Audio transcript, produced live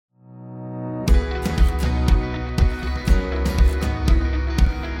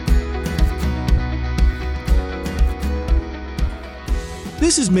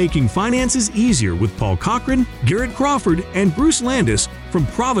This is Making Finances Easier with Paul Cochran, Garrett Crawford, and Bruce Landis from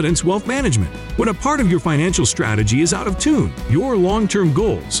Providence Wealth Management. When a part of your financial strategy is out of tune, your long-term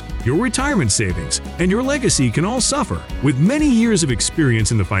goals, your retirement savings, and your legacy can all suffer. With many years of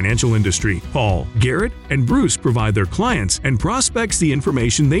experience in the financial industry, Paul, Garrett, and Bruce provide their clients and prospects the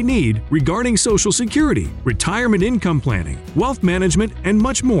information they need regarding Social Security, retirement income planning, wealth management, and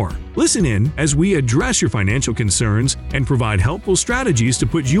much more. Listen in as we address your financial concerns and provide helpful strategies to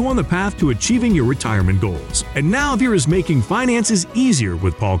put you on the path to achieving your retirement goals. And now here is Making Finances Easier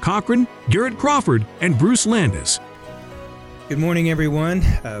with Paul Cochran, Garrett Crawford, and Bruce Landis. Good morning, everyone.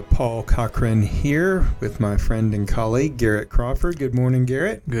 Paul Cochran here with my friend and colleague, Garrett Crawford. Good morning,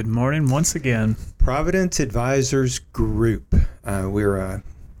 Garrett. Good morning once again. Providence Advisors Group. We're a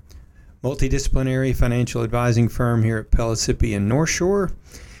multidisciplinary financial advising firm here at Pellissippi and North Shore,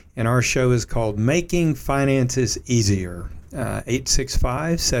 and our show is called Making Finances Easier.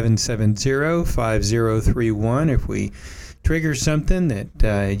 865-770-5031. If we trigger something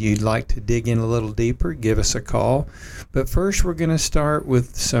that you'd like to dig in a little deeper, give us a call. But first, we're going to start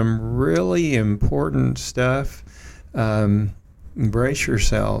with some really important stuff. Embrace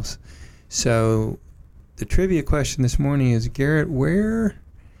yourselves. So the trivia question this morning is, Garrett, where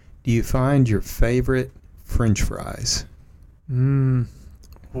do you find your favorite French fries?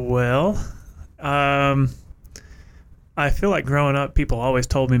 Well, I feel like growing up, people always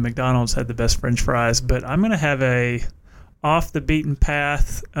told me McDonald's had the best French fries, but I'm going to have a off the beaten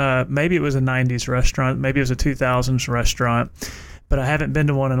path. Maybe it was a 90s restaurant. Maybe it was a 2000s restaurant, but I haven't been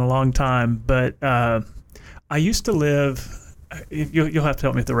to one in a long time. But I used to live, you'll have to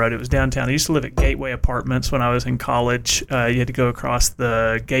help me with the road. It was downtown. I used to live at Gateway Apartments when I was in college. You had to go across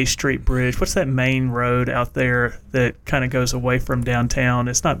the Gay Street Bridge. What's that main road out there that kind of goes away from downtown?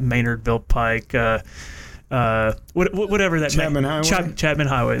 It's not Maynardville Pike. Whatever that Chapman Highway. Chapman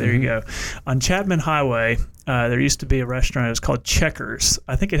Highway. There you go. On Chapman Highway, there used to be a restaurant. It was called Checkers.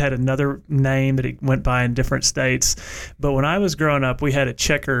 I think it had another name that it went by in different states. But when I was growing up, we had a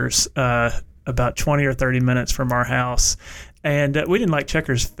Checkers about 20 or 30 minutes from our house. And we didn't like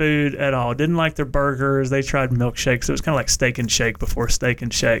Checkers' food at all. Didn't like their burgers. They tried milkshakes. It was kind of like Steak and Shake before Steak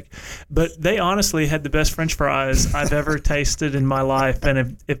and Shake. But they honestly had the best French fries I've ever tasted in my life.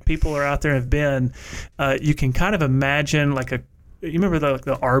 And if people are out there and have been, you can kind of imagine like you remember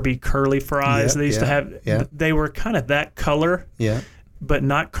the Arby curly fries they used to have? Yeah. They were kind of that color, but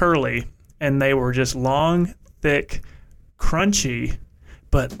not curly. And they were just long, thick, crunchy,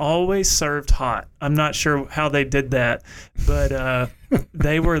 but always served hot. I'm not sure how they did that, but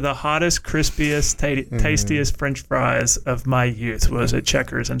they were the hottest, crispiest, tastiest French fries of my youth was at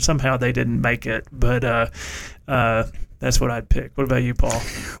Checkers, and somehow they didn't make it, but that's what I'd pick. What about you, Paul?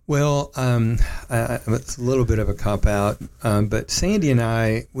 Well, it's a little bit of a cop-out, but Sandy and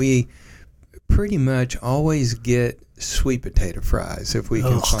I, we pretty much always get sweet potato fries if we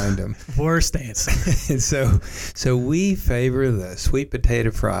can find them. Worst answer. so we favor the sweet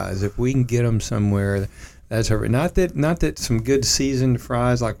potato fries if we can get them somewhere. That's over. Not that some good seasoned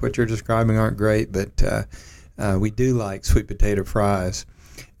fries like what you're describing aren't great, but we do like sweet potato fries.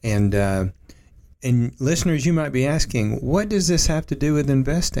 And listeners, you might be asking, what does this have to do with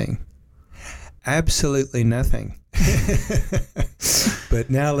investing? Absolutely nothing.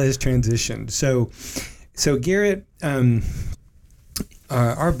 But now let's transition. So Garrett,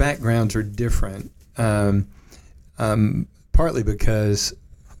 our backgrounds are different, partly because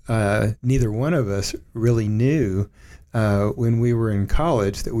neither one of us really knew when we were in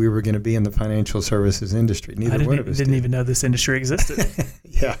college that we were going to be in the financial services industry. Neither one of us didn't even know this industry existed.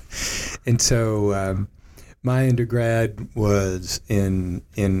 Yeah. And so my undergrad was in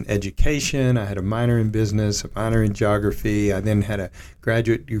education. I had a minor in business, a minor in geography. I then had a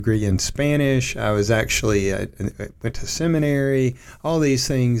graduate degree in Spanish. I was actually went to seminary, all these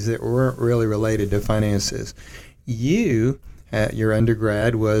things that weren't really related to finances. Your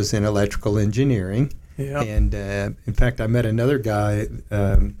undergrad was in electrical engineering. Yep. And in fact, I met another guy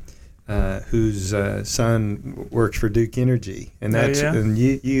whose son works for Duke Energy, and and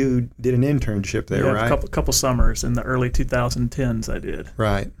you did an internship there, right? A couple summers in the early 2010s, I did.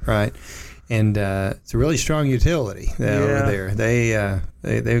 Right, and it's a really strong utility over there.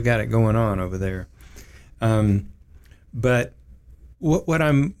 They've got it going on over there. But what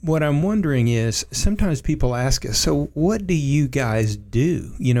I'm wondering is, sometimes people ask us, so what do you guys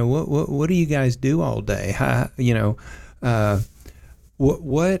do? You know, what do you guys do all day?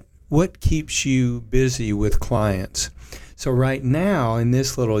 What keeps you busy with clients? So right now, in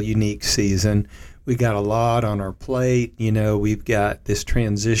this little unique season, we got a lot on our plate. You know, we've got this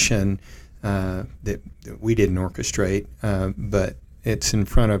transition that we didn't orchestrate, but it's in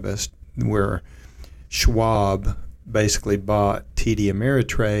front of us, where Schwab basically bought TD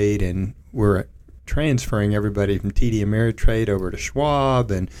Ameritrade, and we're transferring everybody from TD Ameritrade over to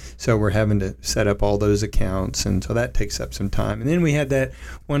Schwab, and so we're having to set up all those accounts, and so that takes up some time. And then we had that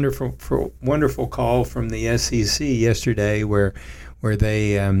wonderful call from the SEC yesterday, where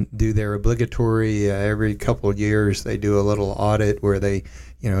they do their obligatory every couple of years. They do a little audit where they,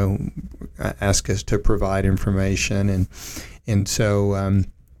 ask us to provide information, and so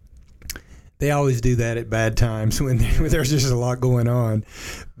they always do that at bad times when there's just a lot going on,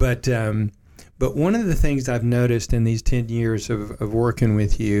 But one of the things I've noticed in these 10 years of working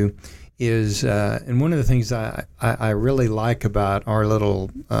with you is, and one of the things I really like about our little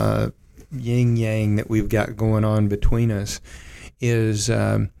yin-yang that we've got going on between us is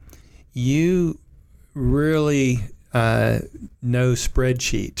you really know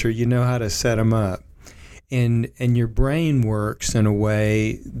spreadsheets, or you know how to set them up. And your brain works in a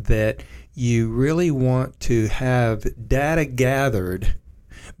way that you really want to have data gathered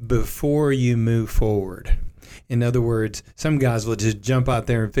before you move forward. In other words, some guys will just jump out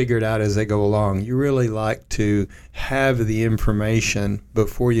there and figure it out as they go along. You really like to have the information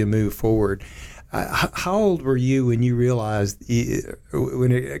before you move forward. How old were you when you realized,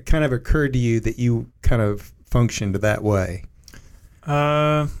 when it kind of occurred to you that you kind of functioned that way?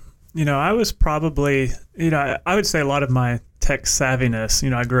 I was probably, I would say a lot of my tech savviness,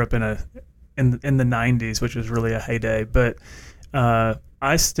 I grew up in the 90s, which was really a heyday, but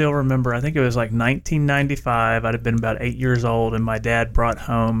I still remember, I think it was like 1995. I'd have been about 8 years old, and my dad brought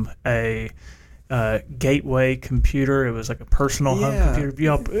home a Gateway computer. It was like a personal home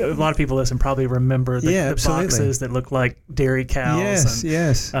computer. A lot of people listen probably remember the boxes that look like dairy cows.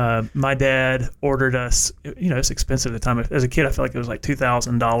 Yes. My dad ordered us, it's expensive at the time. As a kid, I felt like it was like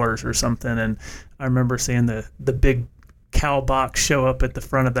 $2,000 or something. And I remember seeing the big cow box show up at the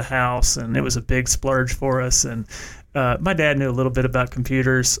front of the house, and it was a big splurge for us. And my dad knew a little bit about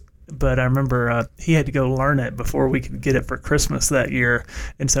computers, but I remember he had to go learn it before we could get it for Christmas that year.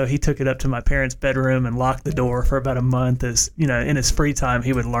 And so he took it up to my parents' bedroom and locked the door for about a month. As in his free time,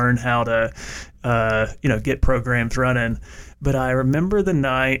 he would learn how to, get programs running. But I remember the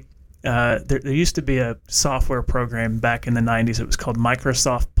night, there used to be a software program back in the 90s. It was called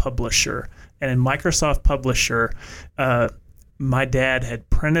Microsoft Publisher. And in Microsoft Publisher, my dad had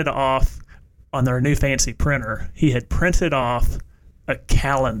printed off, on their new fancy printer, he had printed off a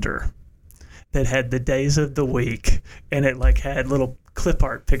calendar that had the days of the week, and it had little clip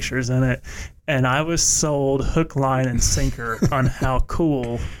art pictures in it. And I was sold hook, line, and sinker on how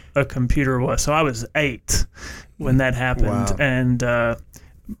cool a computer was. So I was 8 when that happened. Wow. And I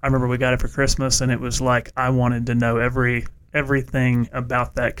remember we got it for Christmas, and it was like I wanted to know everything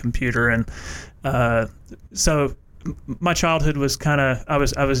about that computer. And so my childhood was I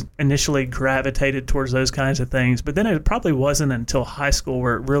was initially gravitated towards those kinds of things, but then it probably wasn't until high school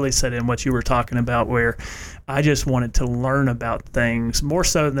where it really set in what you were talking about, where I just wanted to learn about things more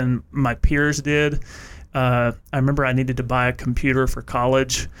so than my peers did. I remember I needed to buy a computer for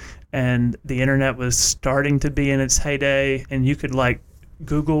college, and the internet was starting to be in its heyday, and you could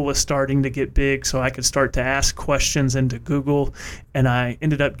Google was starting to get big, so I could start to ask questions into Google, and I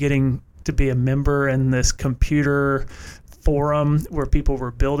ended up getting to be a member in this computer forum where people were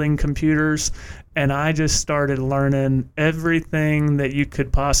building computers, and I just started learning everything that you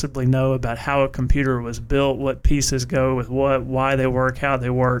could possibly know about how a computer was built, what pieces go with what, why they work, how they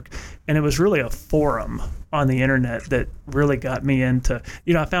work. And it was really a forum on the internet that really got me into,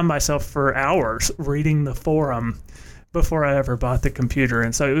 I found myself for hours reading the forum before I ever bought the computer.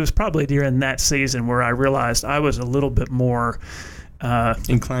 And so it was probably during that season where I realized I was a little bit more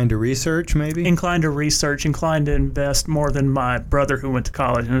inclined to research, maybe? Inclined to invest more than my brother who went to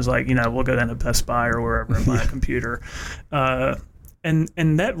college and was like, we'll go down to Best Buy or wherever and buy a computer. And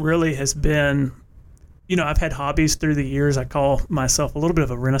that really has been, I've had hobbies through the years. I call myself a little bit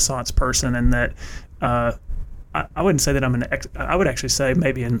of a Renaissance person, in that I wouldn't say that I would actually say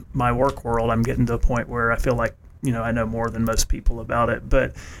maybe in my work world I'm getting to a point where I feel like, I know more than most people about it.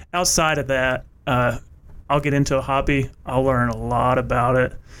 But outside of that, I'll get into a hobby, I'll learn a lot about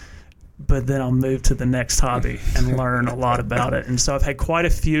it, but then I'll move to the next hobby and learn a lot about it. And so I've had quite a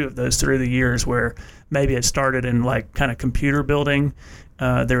few of those through the years, where maybe it started in kind of computer building.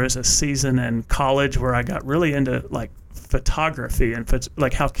 There was a season in college where I got really into photography and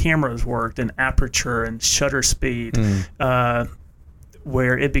how cameras worked and aperture and shutter speed,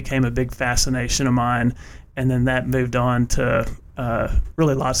 where it became a big fascination of mine. And then that moved on to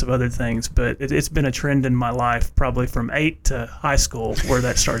really lots of other things, but it's been a trend in my life, probably from 8 to high school, where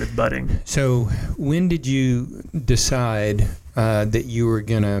that started budding. So when did you decide that you were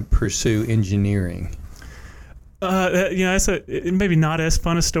going to pursue engineering? It's maybe not as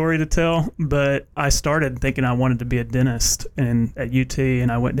fun a story to tell, but I started thinking I wanted to be a dentist at UT,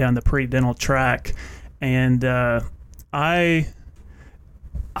 and I went down the pre-dental track, and I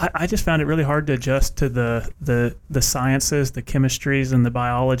just found it really hard to adjust to the sciences, the chemistries, and the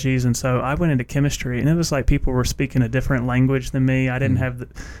biologies, and so I went into chemistry, and it was like people were speaking a different language than me. I didn't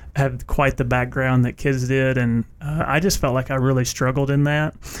have quite the background that kids did, and I just felt like I really struggled in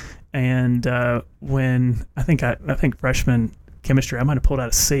that. And when I think freshman chemistry, I might have pulled out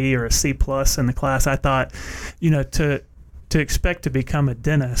a C or a C plus in the class. I thought, to expect to become a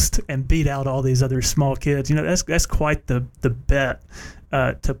dentist and beat out all these other small kids, that's quite the bet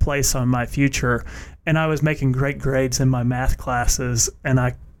to place on my future. And I was making great grades in my math classes, and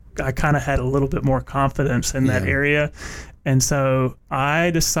I kind of had a little bit more confidence in that area. And so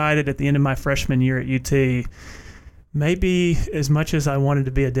I decided at the end of my freshman year at UT, maybe as much as I wanted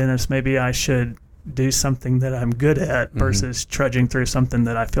to be a dentist, maybe I should do something that I'm good at versus trudging through something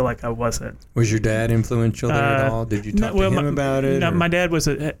that I feel like I wasn't. Was your dad influential there at all? Did you talk to him about it? No, my dad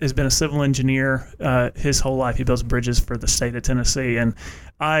has been a civil engineer his whole life. He builds bridges for the state of Tennessee. And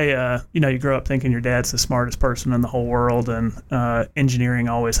you grow up thinking your dad's the smartest person in the whole world, and engineering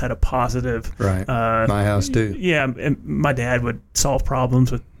always had a positive. Right. My house too. Yeah, and my dad would solve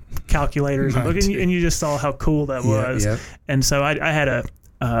problems with calculators, and you just saw how cool that was. Yeah. And so I had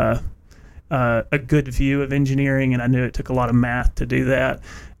a good view of engineering, and I knew it took a lot of math to do that.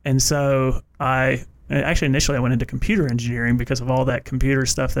 And so initially I went into computer engineering because of all that computer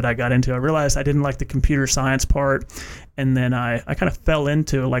stuff that I got into. I realized I didn't like the computer science part, and then I kind of fell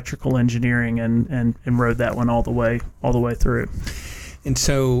into electrical engineering and rode that one all the way through. And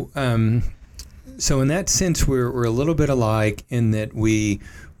so in that sense, we're a little bit alike in that we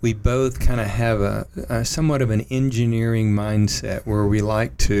both kind of have a somewhat of an engineering mindset where we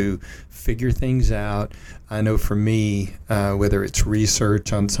like to figure things out. I know for me, whether it's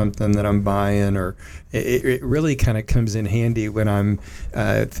research on something that I'm buying, or it really kind of comes in handy when I'm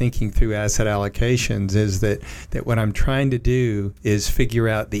thinking through asset allocations, is that what I'm trying to do is figure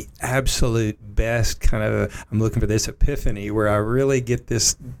out the absolute best kind of, I'm looking for this epiphany where I really get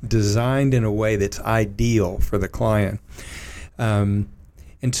this designed in a way that's ideal for the client. And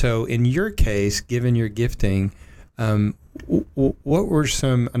so in your case, given your gifting, what were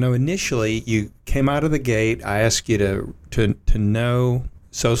some, I know initially you came out of the gate, I asked you to know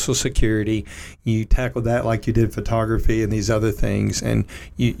Social Security, you tackled that like you did photography and these other things, and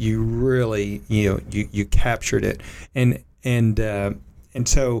you really, you captured it. And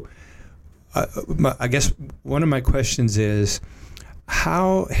so I guess one of my questions is,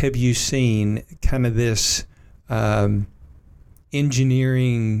 how have you seen kind of this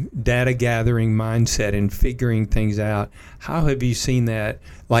engineering, data gathering mindset and figuring things out? How have you seen that,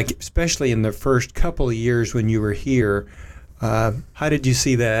 like especially in the first couple of years when you were here? How did you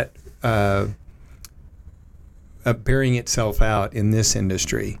see that bearing itself out in this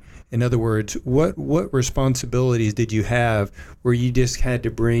industry? In other words, what responsibilities did you have where you just had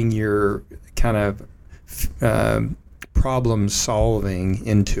to bring your kind of problem solving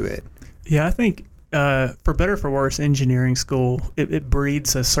into it? Yeah, I think for better or for worse, engineering school, it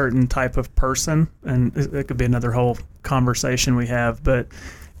breeds a certain type of person, and it could be another whole conversation we have. But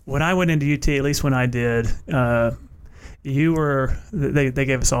when I went into UT, at least when I did, they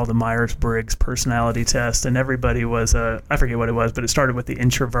gave us all the Myers-Briggs personality test, and everybody was I forget what it was, but it started with the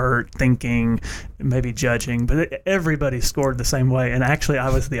introvert, thinking, maybe judging, but everybody scored the same way. And actually I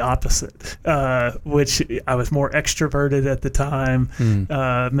was the opposite, which I was more extroverted at the time,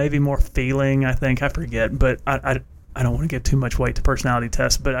 maybe more feeling, I forget, but I don't want to give too much weight to personality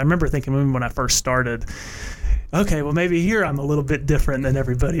tests, but I remember thinking when I first started, okay, well maybe here I'm a little bit different than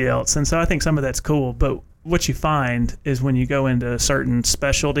everybody else. And so I think some of that's cool, but what you find is when you go into a certain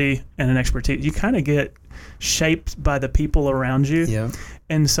specialty and an expertise, you kind of get shaped by the people around you. Yeah.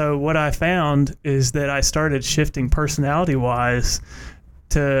 And so what I found is that I started shifting personality-wise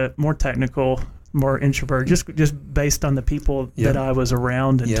to more technical, more introvert, just based on the people that I was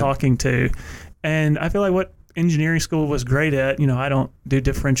around and talking to. And I feel like what engineering school was great at, I don't do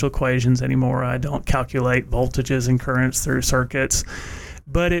differential equations anymore. I don't calculate voltages and currents through circuits.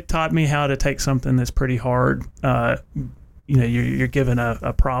 But it taught me how to take something that's pretty hard. You're given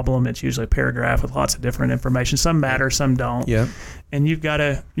a problem. It's usually a paragraph with lots of different information. Some matter, some don't. Yeah. And you've got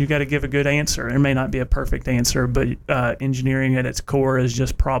to give a good answer. It may not be a perfect answer, but engineering at its core is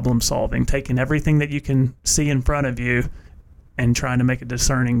just problem solving, taking everything that you can see in front of you and trying to make a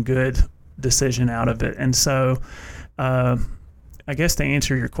discerning good decision out of it. And so, I guess to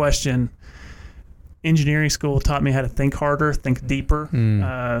answer your question, engineering school taught me how to think harder, think deeper,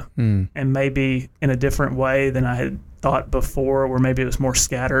 and maybe in a different way than I had thought before, where maybe it was more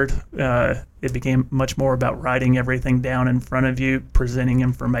scattered. It became much more about writing everything down in front of you, presenting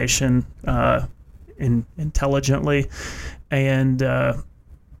information intelligently, and I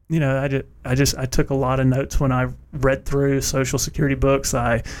took a lot of notes when I read through Social Security books.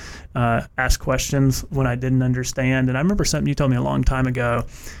 I asked questions when I didn't understand, and I remember something you told me a long time ago.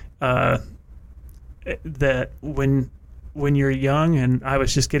 That when you're young and I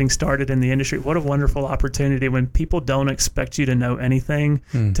was just getting started in the industry, what a wonderful opportunity when people don't expect you to know anything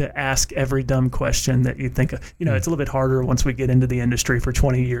to ask every dumb question that you think of. It's a little bit harder once we get into the industry for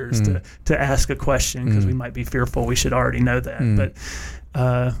 20 years to ask a question because we might be fearful we should already know that. But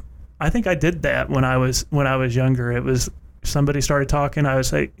I think I did that when I was younger. It was somebody started talking, I would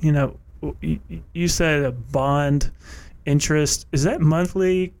say, you said a bond interest, is that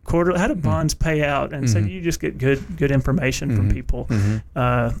monthly, quarterly? How do bonds pay out? And so you just get good information from people.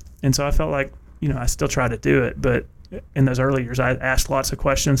 And so I felt like, I still try to do it, but in those early years, I asked lots of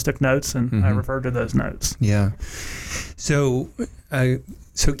questions, took notes, and I referred to those notes. Yeah. So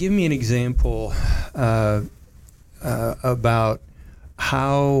give me an example about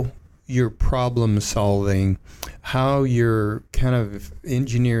how your problem solving, how your kind of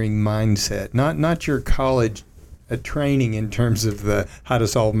engineering mindset, not your college training in terms of how to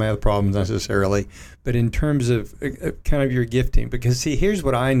solve math problems necessarily, but in terms of kind of your gifting. Because see, here's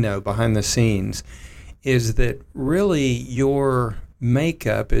what I know behind the scenes is that really your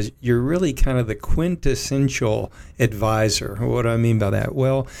makeup is you're really kind of the quintessential advisor. What do I mean by that?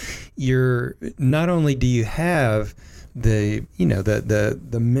 Well, you're not only do you have the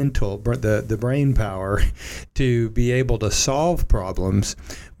mental, the brain power to be able to solve problems,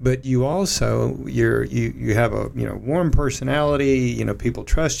 but you also you have a warm personality. People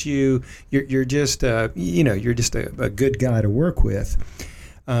trust you. You're just a good guy to work with.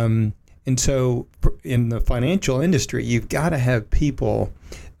 And so in the financial industry, you've got to have people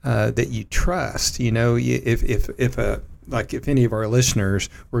that you trust. If any of our listeners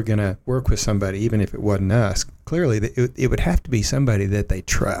were going to work with somebody, even if it wasn't us, clearly it would have to be somebody that they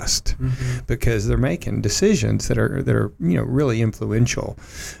trust, because they're making decisions that are really influential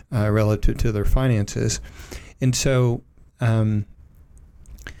relative to their finances. And so,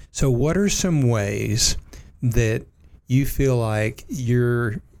 what are some ways that you feel like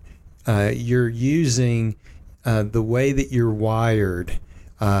you're using the way that you're wired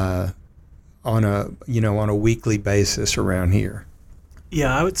on a weekly basis around here?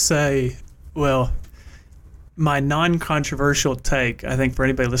 Yeah, I would say, well, my non-controversial take, I think for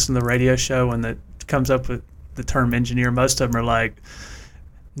anybody listening to the radio show when that comes up with the term engineer, most of them are like,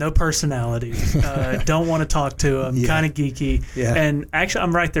 no personality, don't want to talk to them, kind of geeky. Yeah. And actually,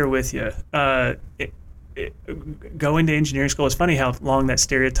 I'm right there with you. Going to engineering school, it's funny how long that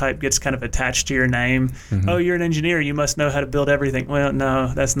stereotype gets kind of attached to your name. Oh, you're an engineer, you must know how to build everything. Well,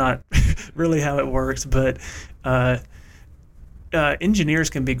 no, that's not really how it works. But engineers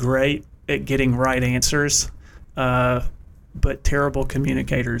can be great at getting right answers, but terrible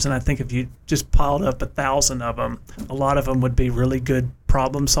communicators. And I think if you just piled up 1,000 of them, a lot of them would be really good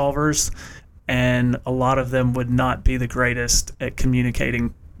problem solvers, and a lot of them would not be the greatest at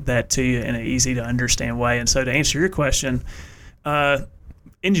communicating that to you in an easy to understand way. And so to answer your question,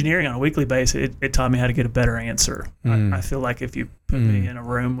 engineering on a weekly basis, it taught me how to get a better answer. I feel like if you put me in a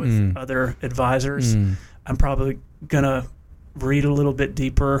room with other advisors, I'm probably going to read a little bit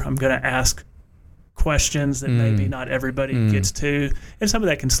deeper. I'm going to ask questions that maybe not everybody gets to, and some of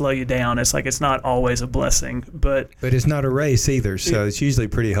that can slow you down. It's like it's not always a blessing, but it's not a race either, so it's usually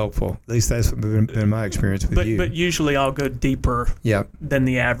pretty helpful. At least that's been my experience with you. But usually I'll go deeper than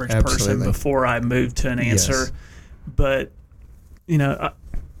the average person before I move to an answer. Yes. But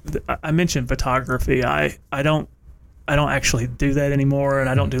I mentioned photography. I don't actually do that anymore, and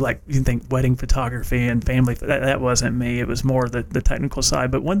I don't do you think wedding photography and family. That wasn't me. It was more the technical side.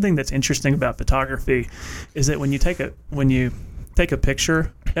 But one thing that's interesting about photography is that when you take a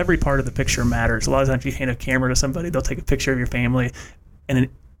picture, every part of the picture matters. A lot of times, you hand a camera to somebody, they'll take a picture of your family, and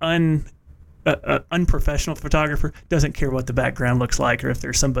an unprofessional photographer doesn't care what the background looks like or if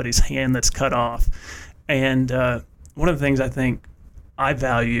there's somebody's hand that's cut off. And one of the things I think I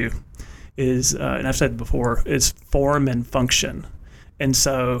value is, and I've said before, is form and function. And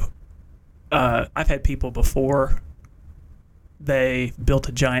so I've had people before, they built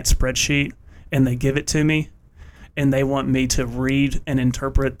a giant spreadsheet and they give it to me and they want me to read and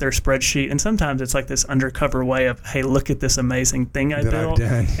interpret their spreadsheet. And sometimes it's like this undercover way of, hey, look at this amazing thing I built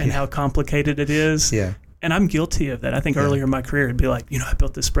and how complicated it is. Yeah. And I'm guilty of that. I think earlier in my career, it'd be like, I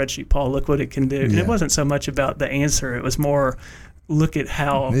built this spreadsheet, Paul, look what it can do. And it wasn't so much about the answer. It was more, look at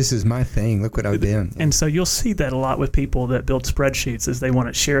how. This is my thing. Look what I've done. And so you'll see that a lot with people that build spreadsheets as they want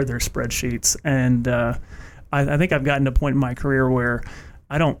to share their spreadsheets. And I think I've gotten to a point in my career where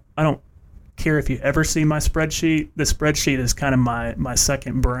I don't care if you ever see my spreadsheet. The spreadsheet is kind of my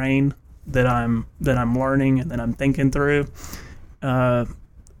second brain that I'm learning and that I'm thinking through.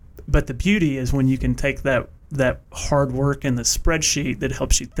 But the beauty is when you can take that hard work in the spreadsheet that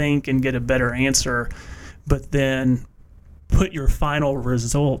helps you think and get a better answer, but then put your final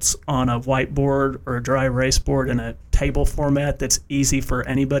results on a whiteboard or a dry erase board in a table format that's easy for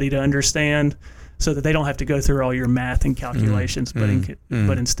anybody to understand, so that they don't have to go through all your math and calculations,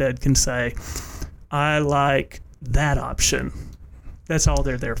 but instead can say, I like that option. That's all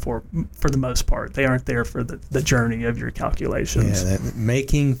they're there for the most part. They aren't there for the journey of your calculations. Yeah,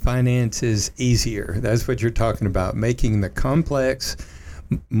 making finances easier. That's what you're talking about. Making the complex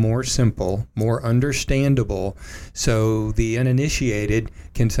more simple, more understandable, so the uninitiated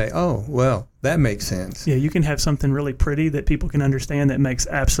can say, oh, well, that makes sense. Yeah, you can have something really pretty that people can understand that makes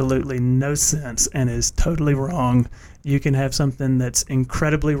absolutely no sense and is totally wrong. You can have something that's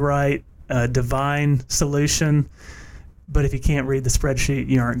incredibly right, a divine solution, but if you can't read the spreadsheet,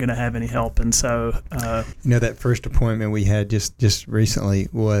 you aren't going to have any help. And so, that first appointment we had just recently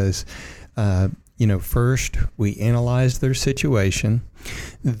was, first we analyzed their situation,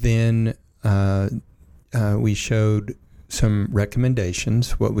 then we showed some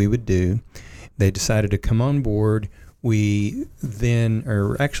recommendations, what we would do. They decided to come on board. We then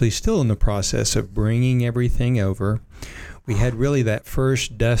are actually still in the process of bringing everything over. We had really that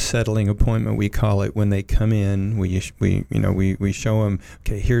first dust settling appointment, we call it, when they come in. We show them,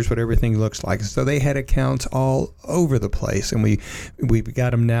 okay, here's what everything looks like. So they had accounts all over the place, and we got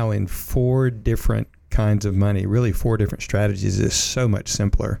them now in 4 different kinds of money. Really, 4 different strategies is so much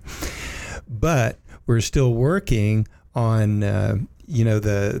simpler. But we're still working on the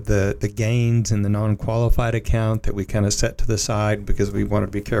gains in the non-qualified account that we kind of set to the side because we want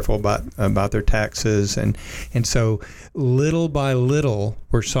to be careful about their taxes, and so little by little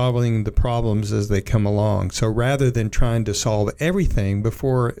we're solving the problems as they come along. So rather than trying to solve everything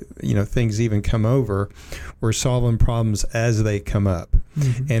before things even come over, we're solving problems as they come up,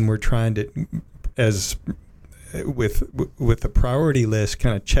 and we're trying to, as with the priority list,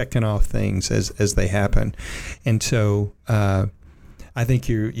 kind of checking off things as they happen, and so. I think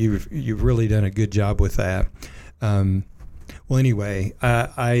you've really done a good job with that. Well, anyway,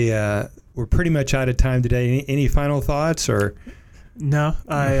 we're pretty much out of time today. Any final thoughts or? No,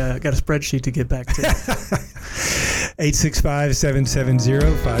 I got a spreadsheet to get back to.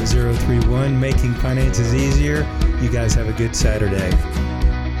 865-770-5031, Making Finances Easier. You guys have a good Saturday.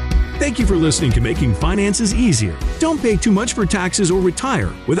 Thank you for listening to Making Finances Easier. Don't pay too much for taxes or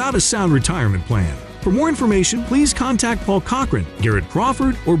retire without a sound retirement plan. For more information, please contact Paul Cochran, Garrett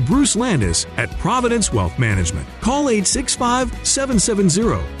Crawford, or Bruce Landis at Providence Wealth Management. Call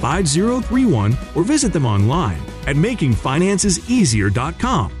 865-770-5031 or visit them online at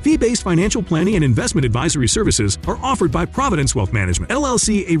makingfinanceseasier.com. Fee-based financial planning and investment advisory services are offered by Providence Wealth Management,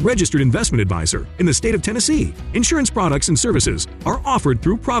 LLC, a registered investment advisor in the state of Tennessee. Insurance products and services are offered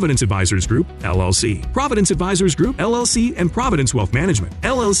through Providence Advisors Group, LLC. Providence Advisors Group, LLC, and Providence Wealth Management,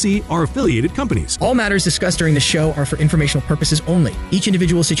 LLC are affiliated companies. All matters discussed during the show are for informational purposes only. Each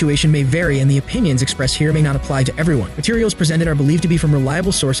individual situation may vary, and the opinions expressed here may not apply to everyone. Materials presented are believed to be from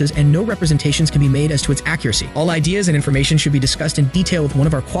reliable sources, and no representations can be made as to its accuracy. All ideas and information should be discussed in detail with one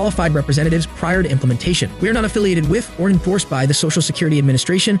of our qualified representatives prior to implementation. We are not affiliated with or endorsed by the Social Security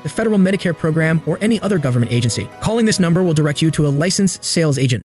Administration, the Federal Medicare Program, or any other government agency. Calling this number will direct you to a licensed sales agent.